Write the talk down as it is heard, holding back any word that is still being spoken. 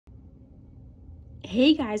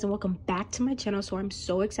Hey guys, and welcome back to my channel. So I'm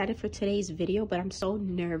so excited for today's video, but I'm so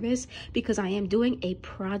nervous because I am doing a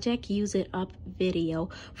Project Use It Up video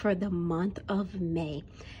for the month of May.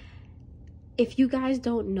 If you guys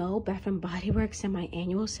don't know, Bath and Body Works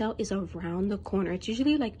semi-annual sale is around the corner. It's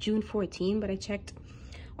usually like June 14, but I checked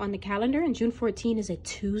on the calendar and June 14 is a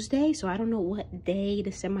Tuesday, so I don't know what day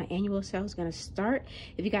the semi-annual sale is going to start.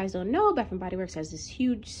 If you guys don't know, Bath and Body Works has this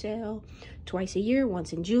huge sale twice a year,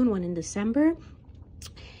 once in June, one in December.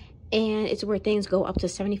 And it's where things go up to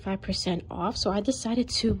 75% off. So I decided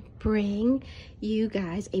to bring you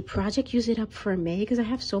guys a Project Use It Up for May because I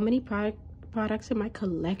have so many products in my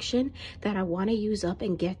collection that I want to use up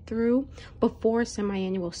and get through before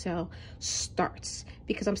semi-annual sale starts,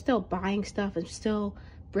 because I'm still buying stuff and still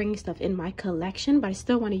bringing stuff in my collection, but I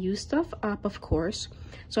still want to use stuff up, of course.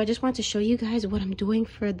 So I just want to show you guys what I'm doing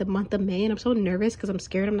for the month of May, and I'm so nervous because I'm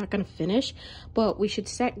scared I'm not going to finish. But we should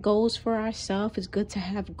set goals for ourselves. It's good to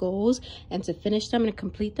have goals and to finish them and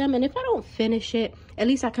complete them, and if I don't finish it, at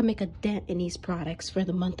least I can make a dent in these products for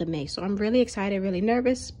the month of May. So I'm really excited, really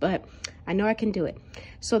nervous, but I know I can do it.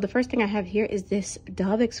 So the first thing I have here is this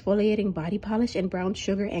Dove exfoliating body polish in brown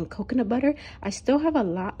sugar and coconut butter. I still have a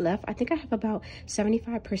lot left. I think I have about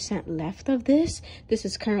 75% left of this. This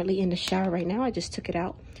is currently in the shower right now. I just took it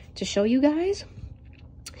out to show you guys.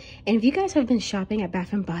 And if you guys have been shopping at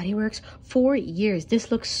Bath and Body Works for years,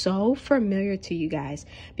 this looks so familiar to you guys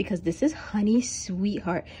because this is Honey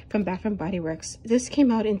Sweetheart from Bath and Body Works. This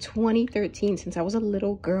came out in 2013, since I was a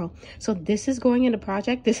little girl. So this is going into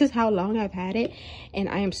project. This is how long I've had it, and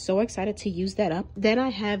I am so excited to use that up. Then I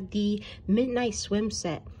have the Midnight Swim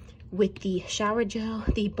set with the shower gel,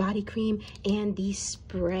 the body cream, and the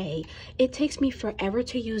spray. It takes me forever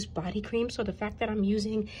to use body cream, so the fact that I'm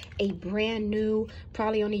using a brand new,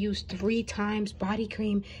 probably only used 3 times body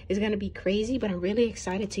cream is gonna be crazy, but I'm really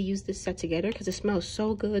excited to use this set together because it smells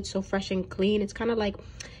so good, so fresh and clean. It's kind of like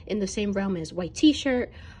in the same realm as white t-shirt,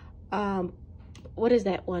 what is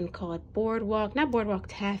that one called? Boardwalk, not Boardwalk,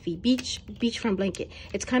 Taffy, beachfront blanket.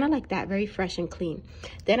 It's kind of like that, very fresh and clean.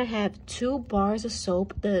 Then I have 2 bars of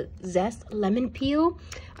soap, the Zest Lemon Peel.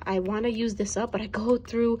 I want to use this up, but I go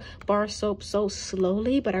through bar soap so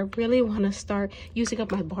slowly, but I really want to start using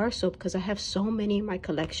up my bar soap because I have so many in my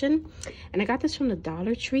collection. And I got this from the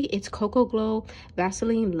Dollar Tree. It's Cocoa Glow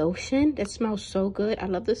Vaseline Lotion. That smells so good. I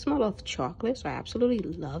love the smell of chocolate, so I absolutely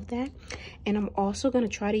love that. And I'm also going to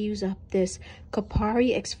try to use up this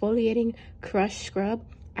Kapari Exfoliating Crush Scrub.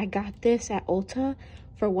 I got this at Ulta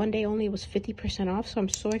for one day only. It was 50% off, so I'm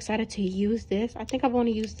so excited to use this. I think I've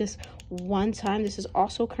only used this one time. This is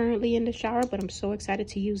also currently in the shower, but I'm so excited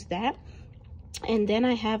to use that. And then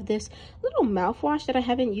I have this little mouthwash that I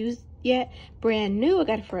haven't used yet, brand new. I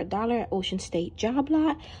got it for $1 at Ocean State Job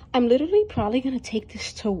Lot. I'm literally probably gonna take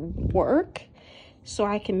this to work so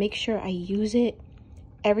I can make sure I use it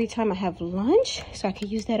every time I have lunch, so I can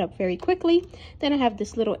use that up very quickly. Then I have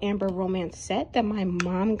this little Amber Romance set that my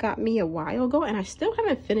mom got me a while ago, and I still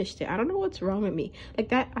haven't finished it. I don't know what's wrong with me. Like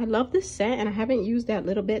that, I love this set, and I haven't used that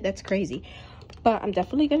little bit. That's crazy. But I'm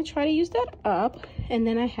definitely going to try to use that up. And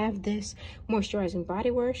then I have this moisturizing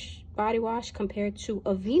body wash compared to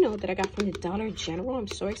Aveeno that I got from the Dollar General. I'm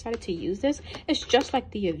so excited to use this. It's just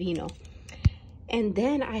like the Aveeno. And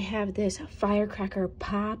then I have this Firecracker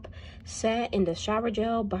Pop set in the shower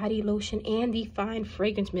gel, body lotion, and the fine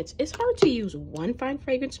fragrance mist. It's hard to use one fine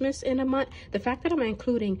fragrance mist in a month. The fact that I'm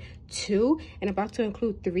including 2 and about to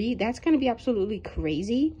include 3, that's going to be absolutely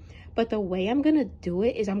crazy. But the way I'm going to do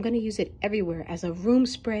it is I'm going to use it everywhere, as a room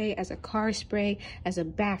spray, as a car spray, as a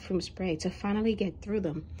bathroom spray, to finally get through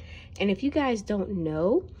them. And if you guys don't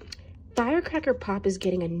know, Firecracker Pop is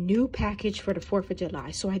getting a new package for the 4th of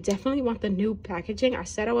July. So I definitely want the new packaging. I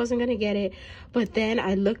said I wasn't going to get it, but then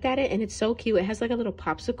I looked at it and it's so cute. It has like a little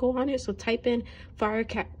popsicle on it. So type in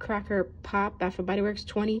Firecracker Pop Bath & Body Works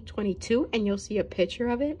 2022 and you'll see a picture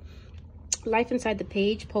of it. Life Inside the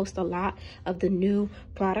Page posts a lot of the new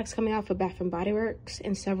products coming out for Bath & Body Works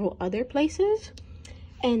and several other places.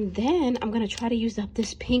 And then I'm going to try to use up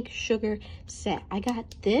this pink sugar set. I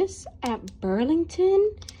got this at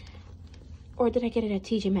Burlington. Or did I get it at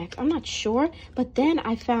TJ Maxx? I'm not sure. But then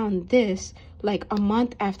I found this like a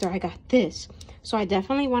month after I got this. So I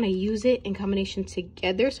definitely want to use it in combination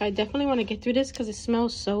together. So I definitely want to get through this because it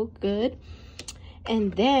smells so good.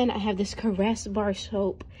 And then I have this Caress bar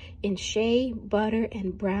soap in shea butter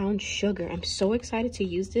and brown sugar. I'm so excited to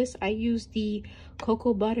use this. I used the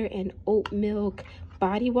cocoa butter and oat milk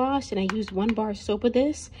body wash, and I used 1 bar soap of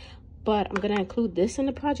this. But I'm going to include this in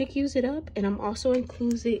the Project Use It Up. And I'm also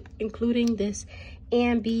including this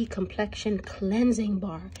Ambi Complexion Cleansing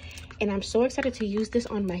Bar. And I'm so excited to use this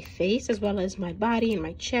on my face as well as my body and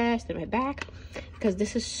my chest and my back, because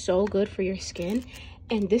this is so good for your skin.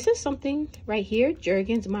 And this is something right here,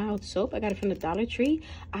 Jergens Mild Soap. I got it from the Dollar Tree.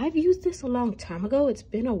 I've used this a long time ago. It's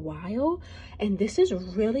been a while. And this is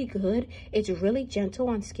really good. It's really gentle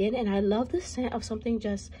on skin. And I love the scent of something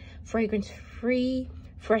just fragrance-free,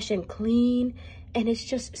 fresh and clean. And it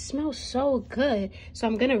just smells so good. So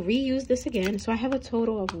I'm going to reuse this again. So I have a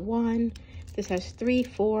total of 1, this has 3,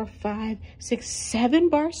 4, 5, 6, 7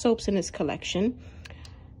 bar soaps in this collection.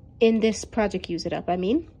 In this Project Use It Up,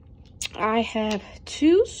 I have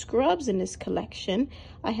 2 scrubs in this collection.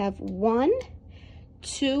 I have 1,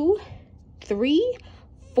 2, 3,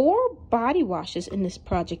 4 body washes in this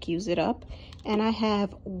Project Use It Up. And I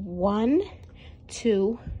have 1,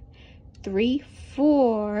 2, 3,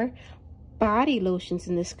 4 body lotions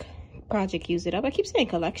in this Project Use It Up. I keep saying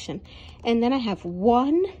collection. And then I have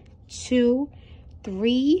 1, 2,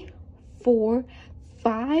 3, 4,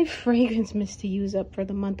 5 fragrance mists to use up for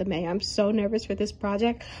the month of May. I'm so nervous for this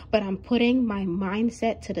project, but I'm putting my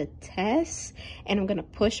mindset to the test, and I'm gonna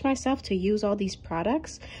push myself to use all these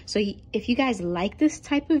products. So if you guys like this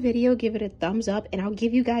type of video, give it a thumbs up, and I'll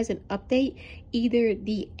give you guys an update either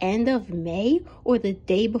the end of May or the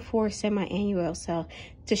day before semi-annual sale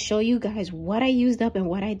to show you guys what I used up and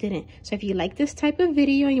what I didn't. So if you like this type of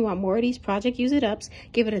video and you want more of these Project Use It Ups,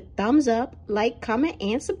 give it a thumbs up, like, comment,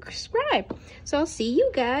 and subscribe. So I'll see you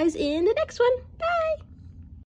guys in the next one. Bye.